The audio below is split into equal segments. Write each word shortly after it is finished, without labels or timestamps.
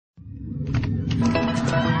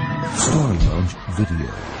Lounge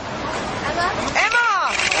Video.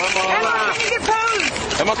 Emma, can you get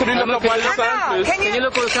posed? Emma, could you look up while you're signing, please? Can you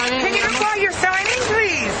look while you're signing,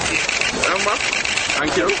 please? Emma,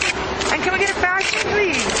 thank you. And can we get a fashion,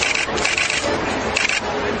 please?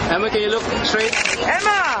 Emma, can you look straight?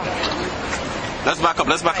 Emma! Let's back up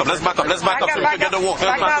so we can get the walk.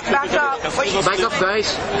 Back up. Back up,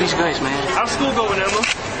 guys. These guys, man. How's school going, Emma?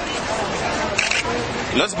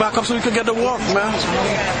 Let's back up so we can get the walk, man.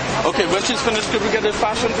 Okay, when she's finished, could we get the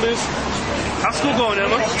fashion, please? How's school going,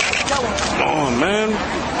 Emma? Oh, man.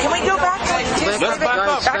 Can we go back? Let's back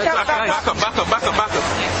up. Back up.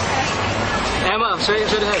 Emma, straight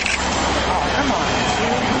ahead.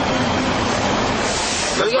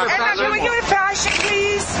 Emma, can we go to fashion,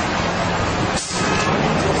 please?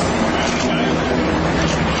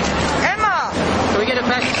 Emma! Can we get a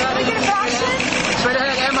fashion? Can we get a fashion? Straight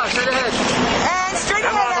ahead, Emma, straight ahead. And straight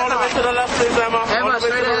Emma, ahead, all the way to the left, please, Emma. Emma, all the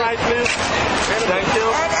way straight to the ahead. right, please. Thank you.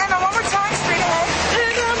 And Emma, one more time, straight ahead.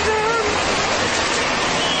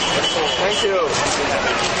 Thank you.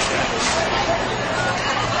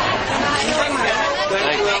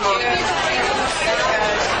 Thank you, Emma.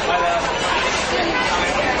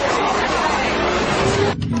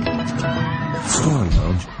 Sky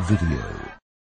Lounge Video.